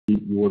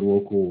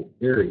local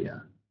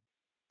area.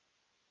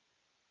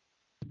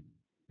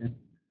 Okay.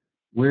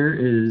 Where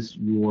is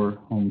your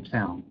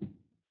hometown?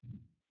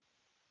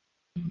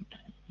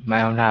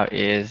 My hometown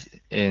is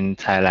in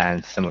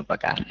Thailand, Samut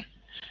Prakan.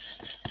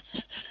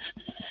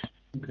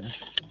 Okay.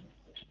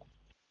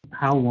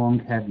 How long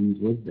have you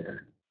lived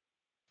there?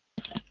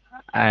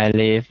 I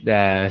live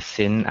there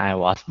since I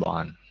was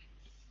born.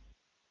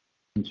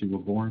 Since you were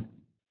born?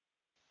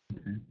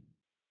 Okay.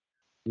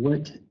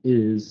 What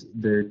is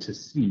there to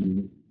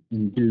see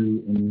and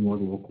do in your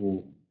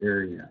local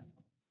area?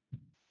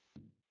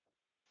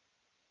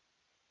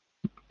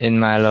 In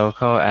my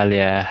local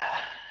area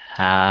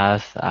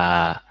has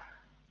a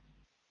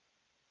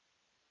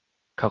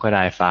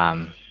crocodile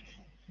farm.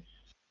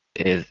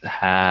 It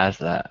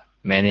has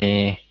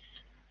many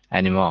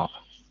animals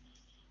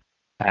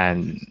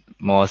and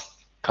most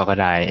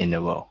crocodile in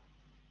the world.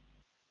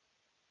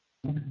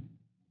 Okay.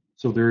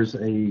 So there's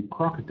a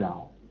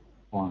crocodile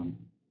farm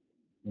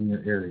in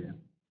your area.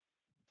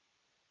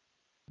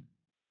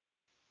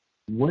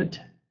 What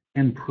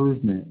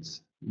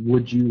improvements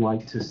would you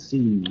like to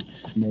see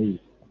made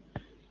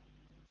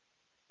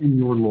in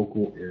your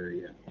local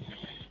area?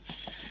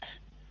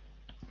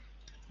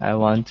 I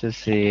want to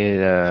see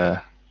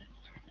the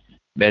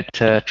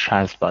better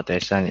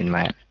transportation in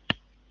my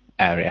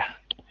area.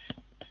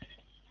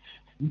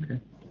 Okay.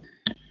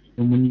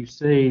 And when you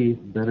say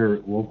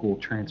better local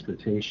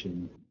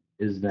transportation,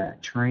 is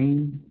that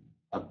train,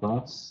 a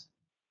bus,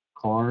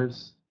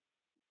 cars?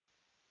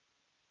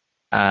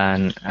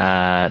 And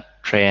a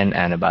train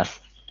and a bus,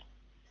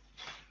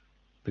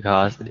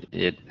 because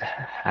it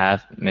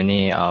has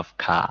many of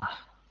car.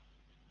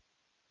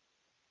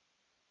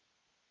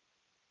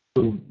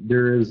 So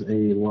there is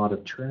a lot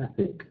of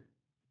traffic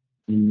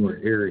in your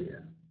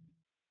area.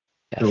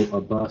 Yes. So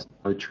a bus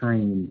or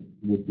train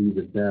would be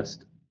the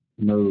best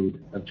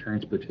mode of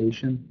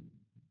transportation.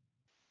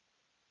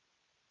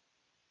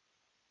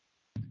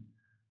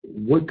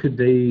 What could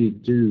they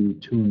do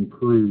to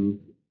improve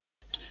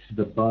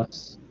the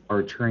bus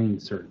or train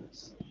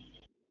service?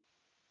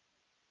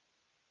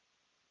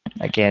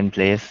 Again,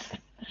 please.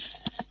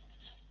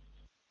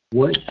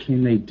 What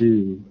can they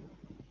do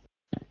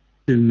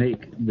to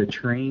make the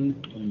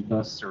train and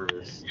bus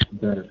service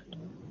better?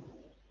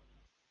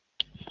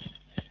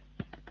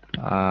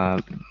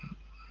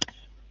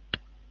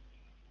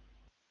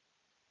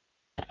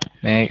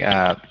 Make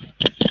a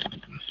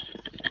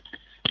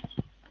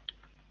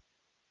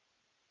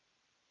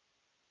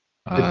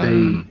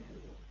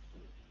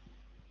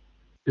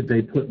Could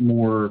they put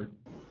more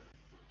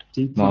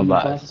seats more on the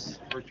bus bus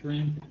or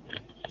train?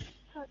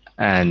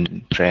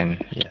 and train,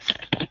 yes.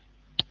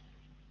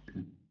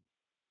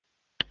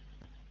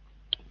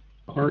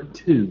 Part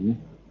 2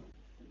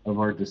 of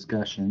our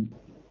discussion,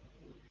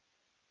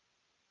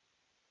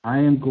 I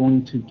am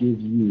going to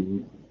give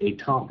you a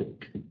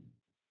topic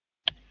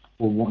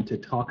or want to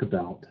talk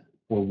about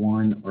for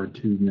 1 or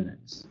 2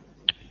 minutes.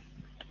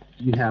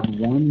 You have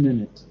 1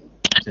 minute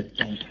to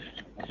think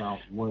about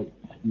what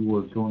you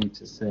are going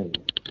to say.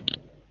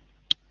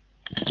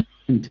 You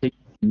can take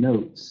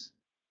notes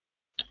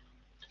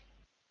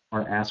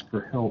or ask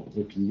for help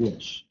if you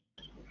wish.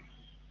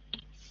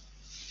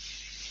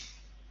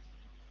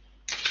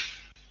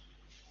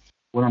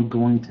 What I'm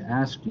going to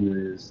ask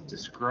you is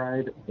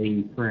describe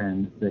a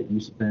friend that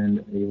you spend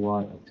a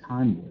lot of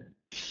time with.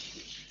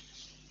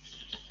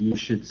 You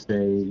should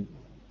say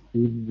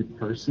who the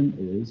person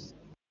is,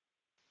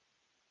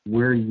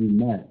 where you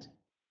met,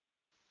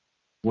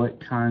 what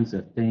kinds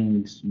of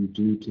things you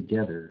do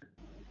together,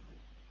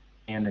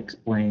 and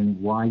explain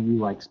why you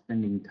like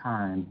spending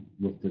time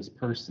with this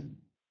person.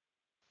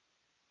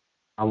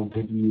 I will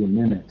give you a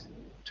minute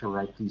to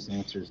write these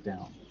answers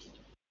down.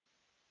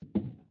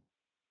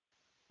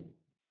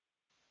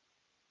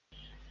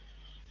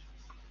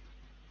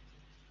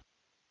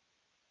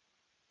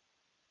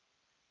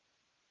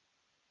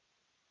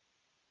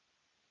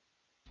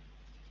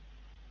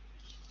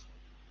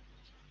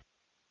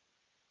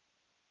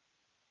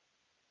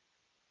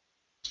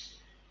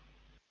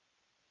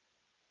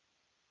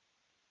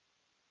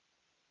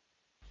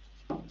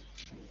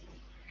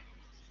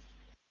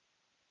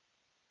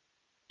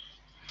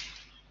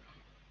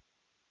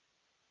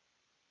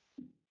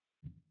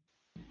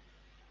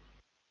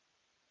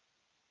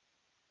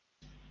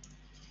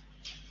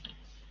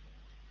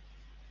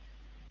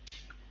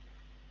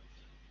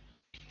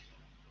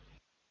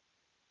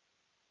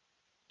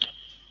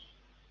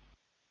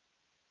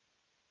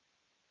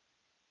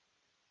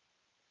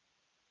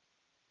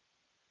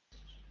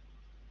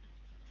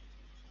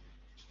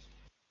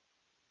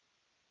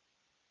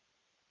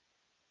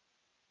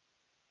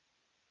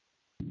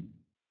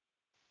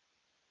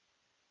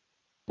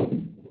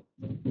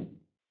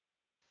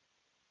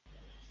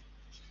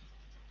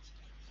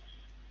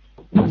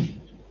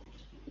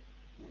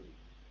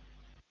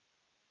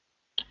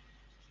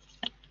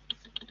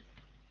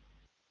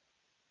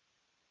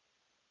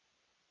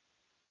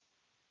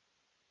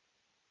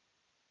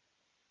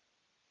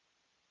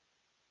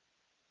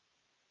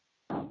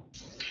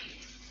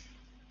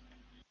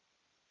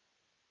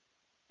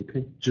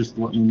 Okay, just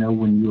let me know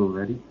when you are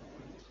ready.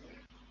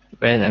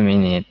 Wait a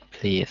minute,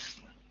 please.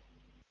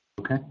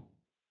 Okay.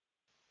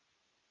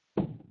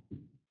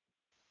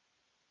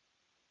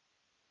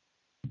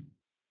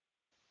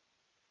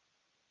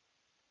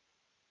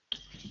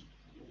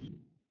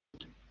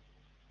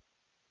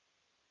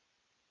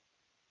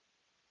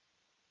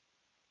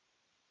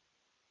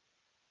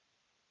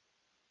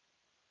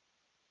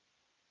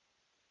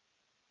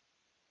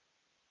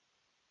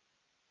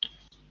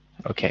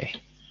 Okay.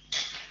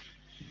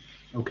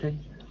 Okay.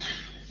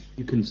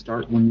 You can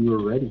start when you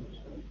are ready.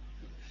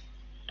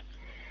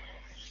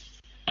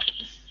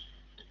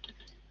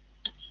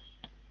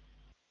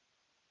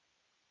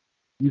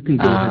 You can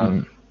go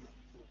ahead.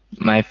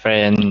 My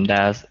friend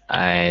that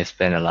I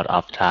spend a lot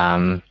of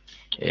time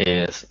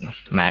is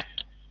Mac.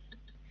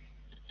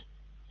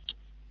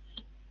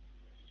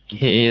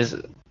 He is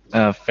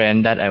a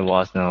friend that I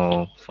was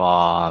know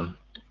for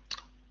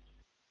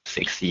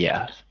 6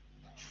 years.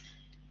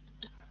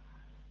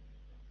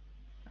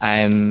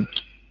 I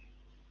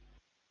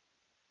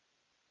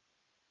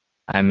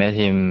met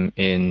him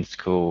in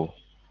school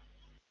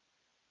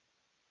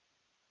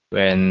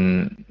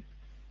when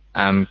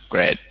I'm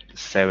grade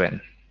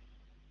 7.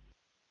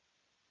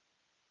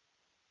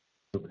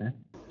 Okay.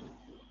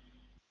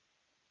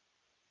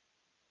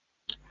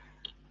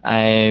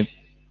 I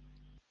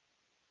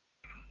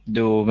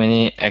do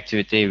many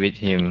activity with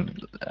him.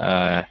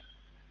 That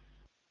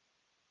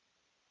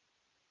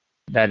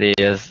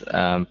is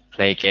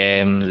play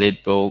game,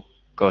 read book,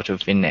 go to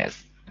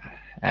fitness,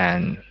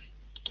 and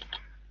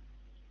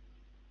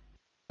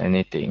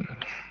anything.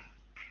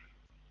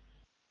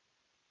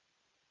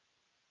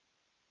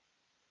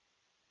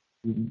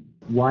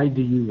 Why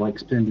do you like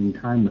spending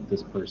time with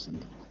this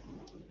person?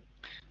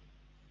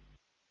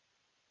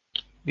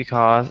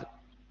 Because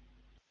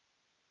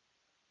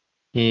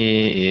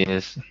he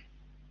is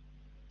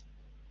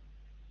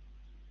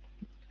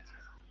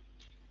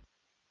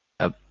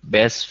a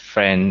best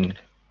friend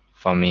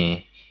for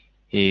me.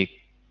 He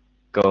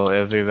go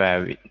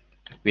everywhere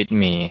with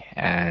me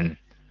and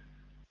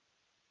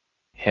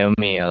help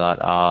me a lot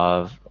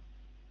of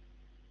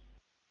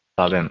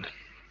problem.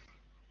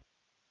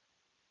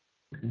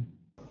 Okay.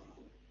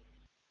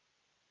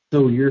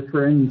 So your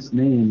friend's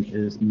name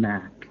is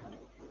Mac.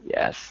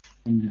 Yes.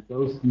 And you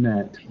both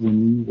met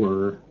when you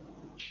were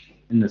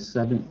in the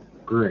 7th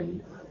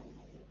grade.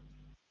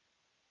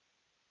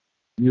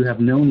 You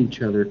have known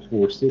each other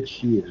for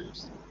 6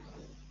 years.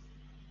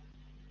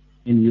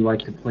 And you like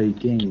to play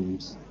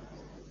games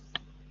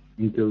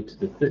and go to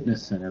the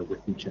fitness center with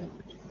each other.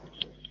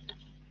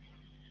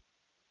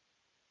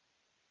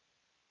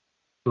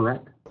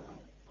 Correct?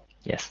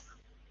 Yes.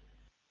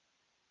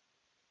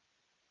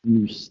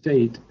 You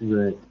state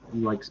that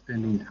you like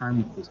spending time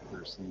with this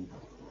person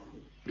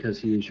because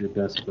he is your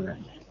best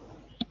friend.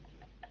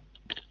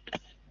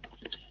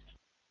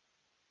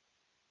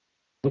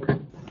 Okay.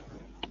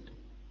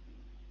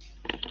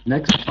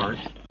 Next part,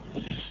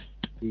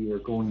 we are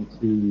going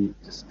to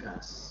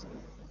discuss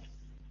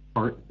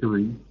part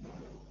 3,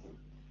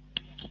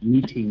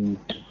 meeting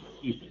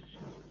people.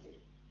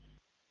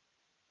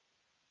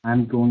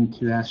 I'm going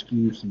to ask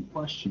you some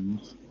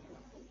questions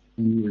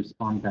and you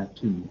respond back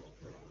to me.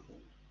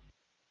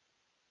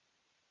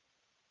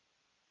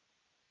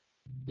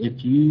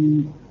 If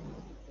you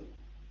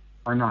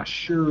are not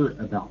sure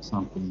about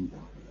something,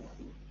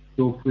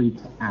 feel free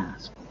to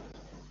ask.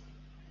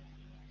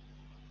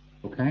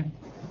 Okay?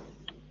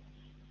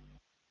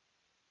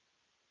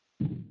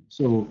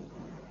 So,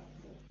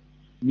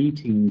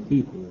 meeting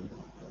people,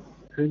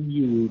 could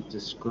you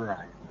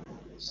describe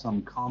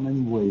some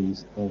common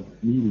ways of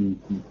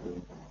meeting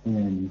people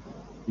in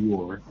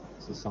your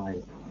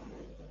society?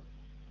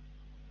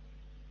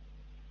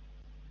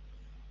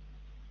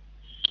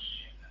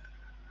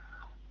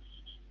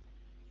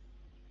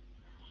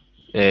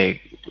 The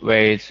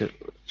way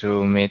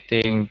to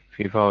meeting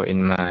people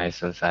in my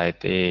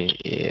society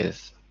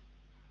is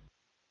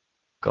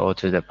go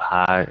to the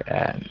park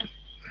and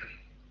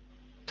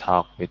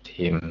talk with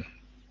him.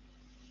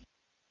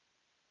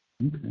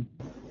 Okay.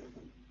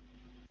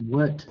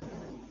 What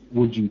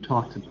would you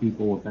talk to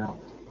people about?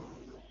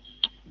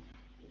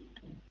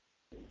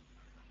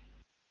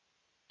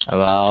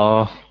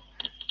 About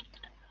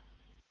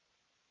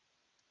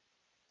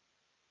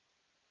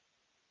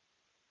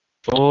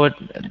food,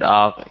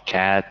 dog,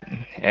 cat,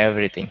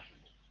 everything.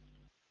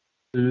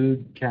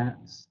 Food,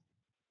 cats,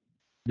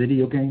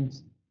 video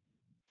games?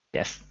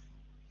 Yes.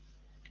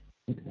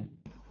 Okay.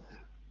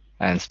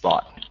 And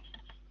sport.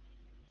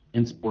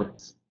 And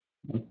sports.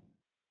 Okay.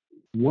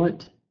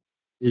 What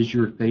is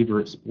your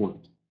favorite sport?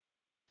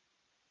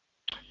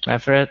 My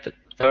favorite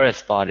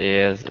sport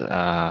is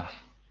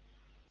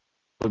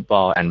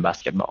football and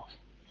basketball.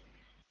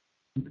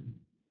 Okay.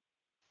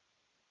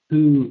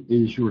 Who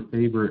is your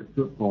favorite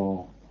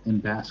football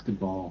and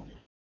basketball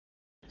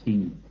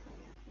team?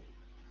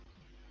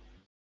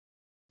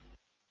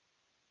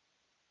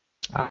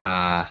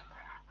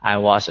 I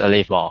watch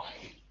volleyball.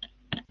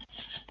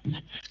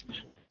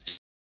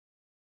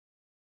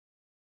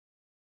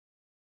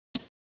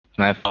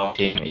 my favorite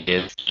team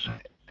is,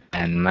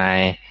 and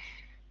my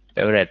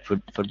favorite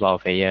football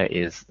player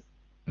is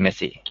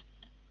Messi.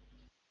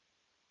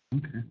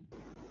 Okay.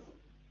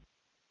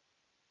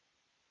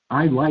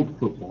 I like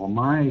football.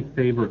 My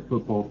favorite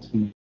football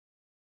team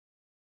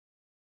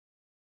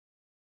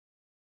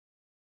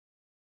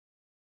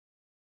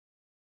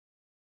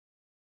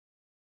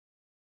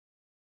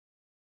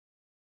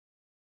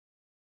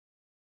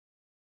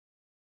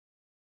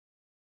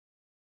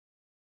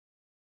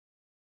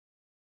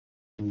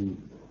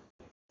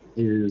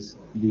is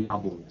the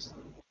Cowboys,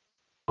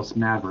 Dallas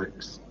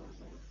Mavericks.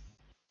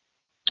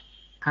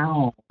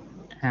 How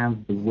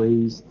have the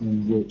ways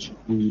in which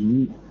we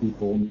meet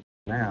people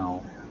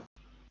now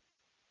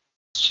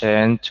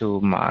Changed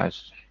too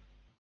much.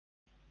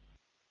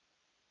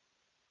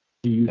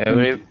 do you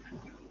think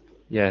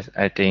Yes,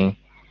 I think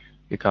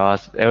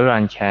because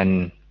everyone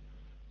can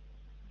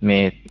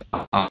meet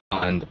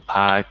on the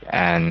park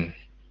and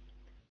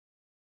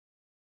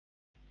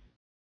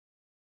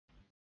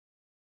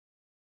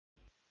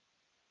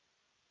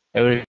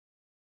every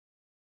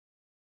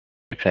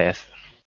place.